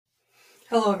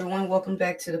Hello, everyone. Welcome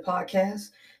back to the podcast.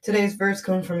 Today's verse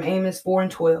comes from Amos 4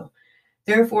 and 12.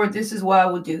 Therefore, this is what I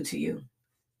will do to you,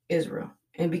 Israel,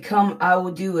 and become I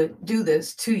will do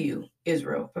this to you,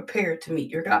 Israel, prepared to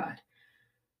meet your God.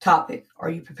 Topic: Are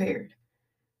you prepared?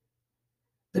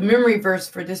 The memory verse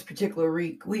for this particular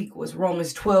week was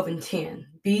Romans 12 and 10.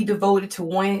 Be devoted to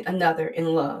one another in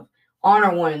love.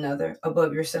 Honor one another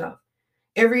above yourself.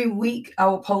 Every week I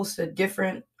will post a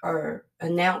different or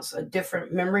announce a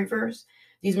different memory verse.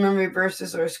 These memory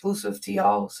verses are exclusive to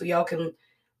y'all, so y'all can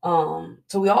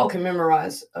so we all can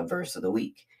memorize a verse of the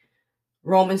week.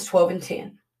 Romans 12 and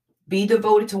 10. Be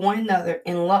devoted to one another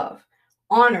in love.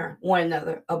 Honor one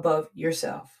another above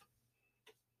yourself.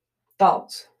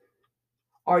 Thoughts.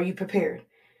 Are you prepared?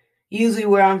 Usually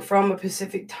where I'm from, a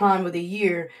Pacific time of the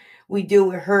year, we deal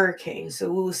with hurricanes. So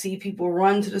we will see people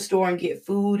run to the store and get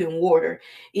food and water.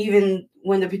 Even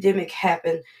when the pandemic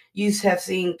happened, you have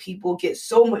seen people get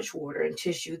so much water and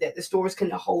tissue that the stores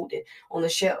couldn't hold it on the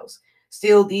shelves.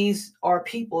 Still, these are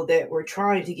people that were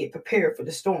trying to get prepared for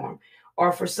the storm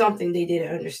or for something they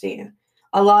didn't understand.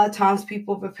 A lot of times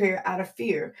people prepare out of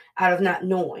fear, out of not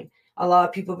knowing. A lot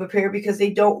of people prepare because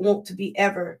they don't want to be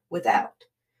ever without.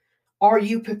 Are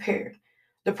you prepared?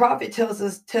 The prophet tells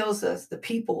the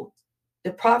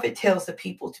prophet tells the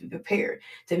people to be prepared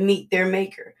to meet their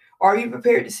maker. Are you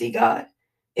prepared to see God?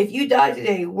 If you die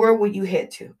today, where will you head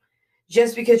to?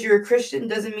 Just because you're a Christian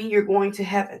doesn't mean you're going to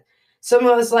heaven. Some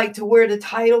of us like to wear the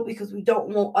title because we don't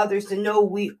want others to know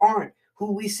we aren't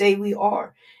who we say we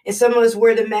are. And some of us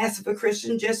wear the mask of a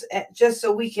Christian just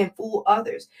so we can fool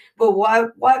others. But why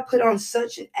put on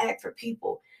such an act for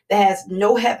people that has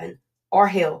no heaven or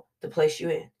hell to place you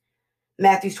in?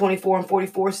 Matthew 24 and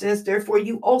 44 says, therefore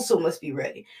you also must be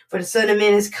ready, for the Son of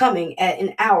Man is coming at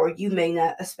an hour you may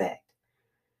not expect.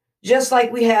 Just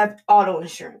like we have auto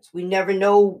insurance. We never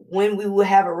know when we will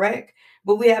have a wreck,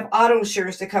 but we have auto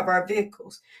insurance to cover our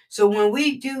vehicles. So when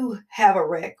we do have a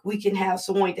wreck, we can have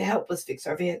someone to help us fix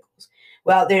our vehicles.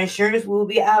 Without their insurance, we will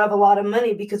be out of a lot of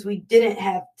money because we didn't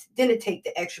take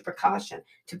the extra precaution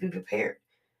to be prepared.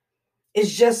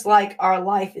 It's just like our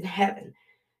life in heaven.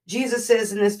 Jesus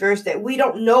says in this verse that we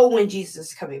don't know when Jesus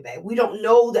is coming back. We don't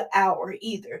know the hour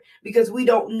either, because we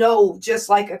don't know. Just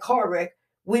like a car wreck,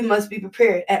 we must be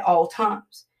prepared at all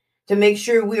times. To make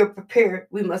sure we are prepared,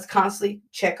 we must constantly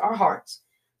check our hearts.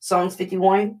 Psalms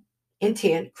 51 and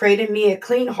 10, create in me a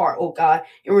clean heart, O God,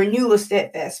 and renew a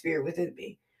steadfast spirit within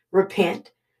me.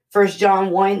 Repent. 1 John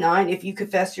 1:9, if you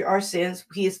confess our sins,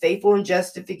 he is faithful and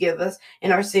just to forgive us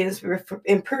and our sins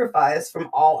and purify us from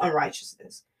all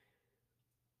unrighteousness.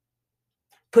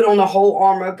 Put on the whole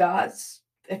armor of God.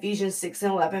 Ephesians 6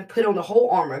 and 11. Put on the whole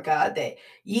armor of God that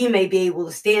ye may be able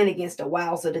to stand against the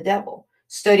wiles of the devil.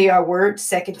 Study our word,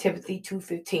 2 Timothy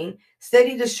 2:15.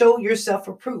 Study to show yourself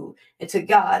approved unto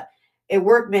God, a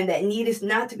workman that needeth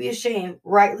not to be ashamed,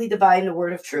 rightly dividing the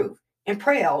word of truth. And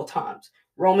pray at all times.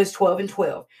 Romans 12 and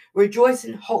 12. Rejoice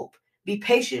in hope. Be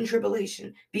patient in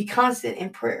tribulation. Be constant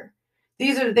in prayer.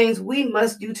 These are the things we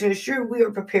must do to ensure we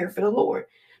are prepared for the Lord.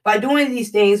 By doing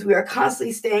these things, we are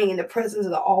constantly staying in the presence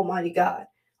of the Almighty God.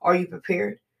 Are you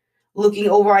prepared? Looking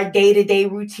over our day-to-day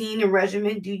routine and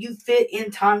regimen, do you fit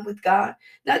in time with God?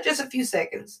 Not just a few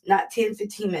seconds, not 10,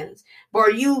 15 minutes, but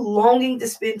are you longing to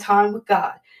spend time with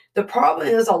God? The problem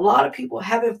is a lot of people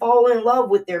haven't fallen in love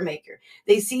with their maker.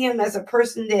 They see him as a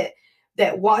person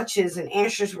that watches and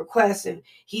answers requests, and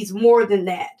he's more than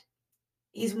that.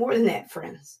 He's more than that,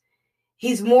 friends.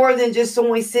 He's more than just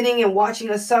someone sitting and watching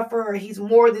us suffer, or he's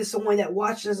more than someone that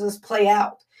watches us play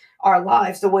out our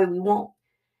lives the way we want.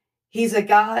 He's a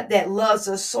God that loves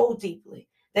us so deeply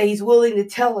that he's willing to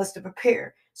tell us to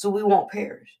prepare so we won't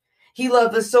perish. He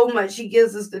loves us so much, he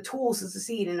gives us the tools to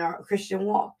succeed in our Christian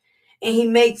walk. And he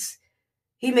makes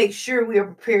sure we are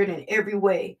prepared in every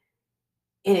way,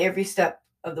 in every step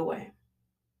of the way.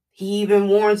 He even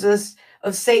warns us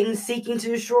of Satan seeking to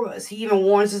destroy us. He even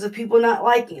warns us of people not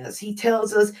liking us. He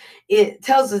tells us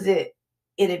it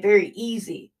in a very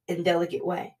easy and delicate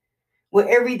way. With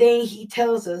everything he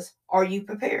tells us, are you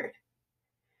prepared?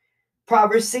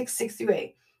 Proverbs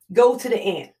 6:6-8. Go to the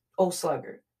ant, O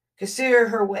sluggard. Consider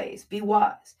her ways. Be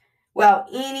wise. While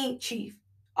any chief,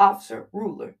 officer,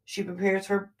 ruler, she prepares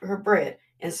her bread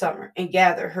in summer and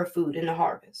gather her food in the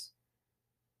harvest.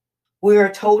 We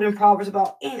are told in Proverbs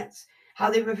about ants,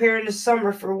 how they prepare in the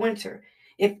summer for winter.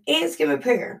 If ants can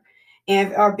prepare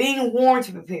and are being warned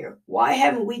to prepare, why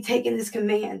haven't we taken this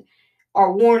command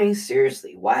or warning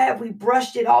seriously? Why have we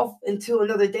brushed it off until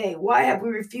another day? Why have we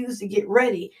refused to get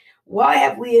ready? Why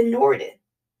have we ignored it?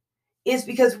 It's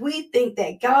because we think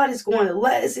that God is going to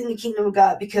let us in the kingdom of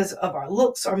God because of our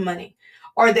looks or money,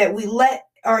 or that we let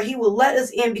He will let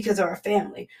us in because of our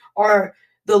family, or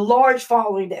the large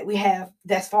following that we have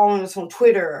that's following us on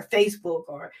Twitter or Facebook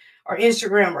or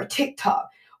Instagram or TikTok,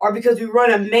 or because we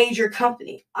run a major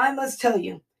company. I must tell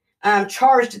you, I'm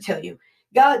charged to tell you,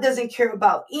 God doesn't care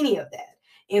about any of that.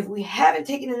 If we haven't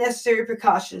taken the necessary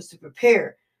precautions to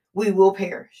prepare, we will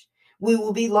perish. We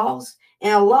will be lost.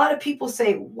 And a lot of people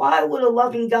say, why would a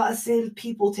loving God send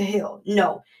people to hell?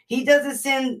 No, he doesn't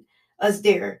send us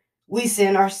there. We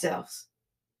send ourselves.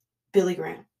 Billy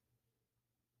Graham.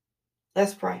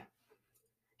 Let's pray.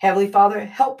 Heavenly Father,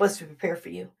 help us to prepare for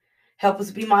you. Help us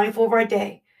to be mindful of our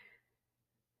day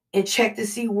and check to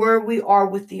see where we are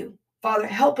with you. Father,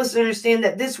 help us to understand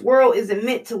that this world isn't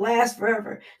meant to last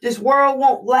forever. This world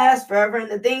won't last forever, and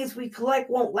the things we collect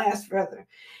won't last forever.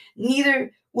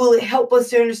 Neither will it help us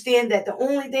to understand that the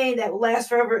only thing that will last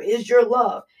forever is your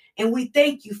love. And we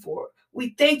thank you for it.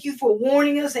 We thank you for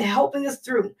warning us and helping us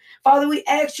through. Father, we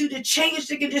ask you to change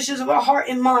the conditions of our heart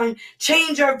and mind,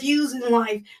 change our views in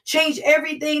life, change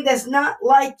everything that's not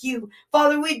like you.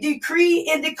 Father, we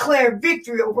decree and declare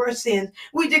victory over our sins.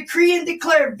 We decree and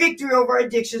declare victory over our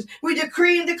addictions. We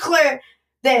decree and declare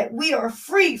that we are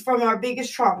free from our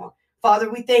biggest trauma. Father,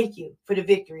 we thank you for the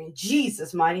victory in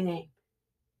Jesus' mighty name.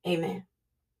 Amen.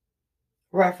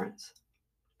 Reference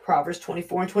Proverbs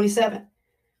 24 and 27.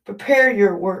 Prepare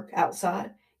your work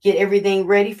outside. Get everything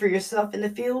ready for yourself in the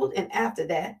field, and after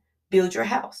that, build your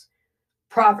house.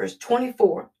 Proverbs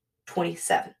 24,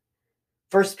 27.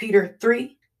 1 Peter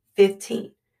 3,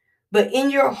 15. But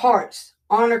in your hearts,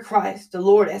 honor Christ, the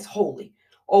Lord, as holy,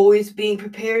 always being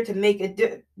prepared to make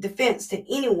a defense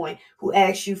to anyone who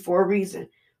asks you for a reason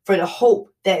for the hope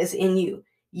that is in you,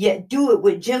 yet do it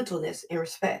with gentleness and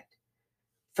respect.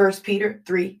 1 Peter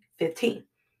 3, 15.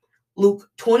 Luke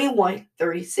 21,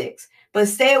 36. But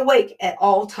stay awake at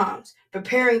all times,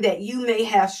 preparing that you may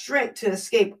have strength to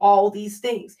escape all these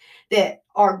things that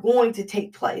are going to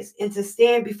take place and to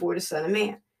stand before the Son of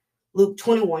Man. Luke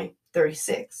 21,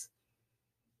 36.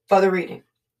 Further reading.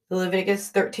 Leviticus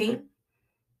 13,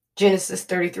 Genesis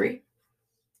 33,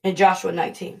 and Joshua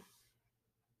 19.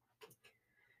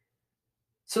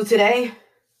 So today,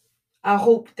 I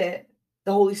hope that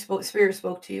the Holy Spirit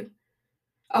spoke to you.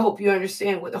 I hope you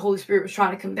understand what the Holy Spirit was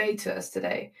trying to convey to us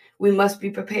today. We must be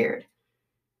prepared.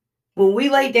 When we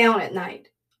lay down at night,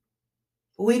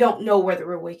 we don't know whether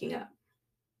we're waking up.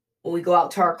 When we go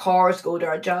out to our cars, go to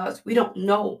our jobs, we don't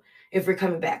know if we're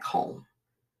coming back home.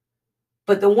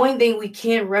 But the one thing we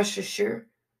can rest assured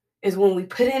is when we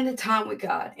put in the time with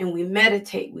God and we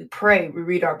meditate, we pray, we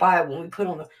read our Bible, and we put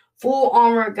on the full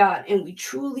armor of God, and we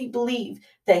truly believe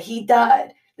that He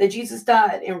died, that Jesus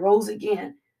died and rose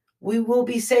again, we will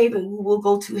be saved and we will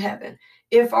go to heaven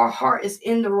if our heart is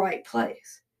in the right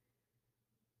place.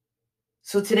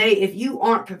 So today, if you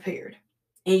aren't prepared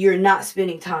and you're not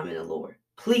spending time in the Lord,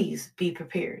 please be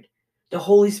prepared. The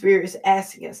Holy Spirit is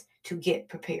asking us to get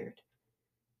prepared.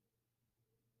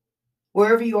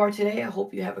 Wherever you are today, I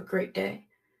hope you have a great day.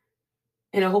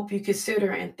 And I hope you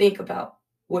consider and think about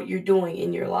what you're doing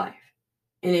in your life.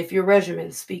 And if your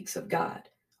regimen speaks of God,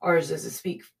 or does it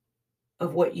speak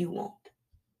of what you want?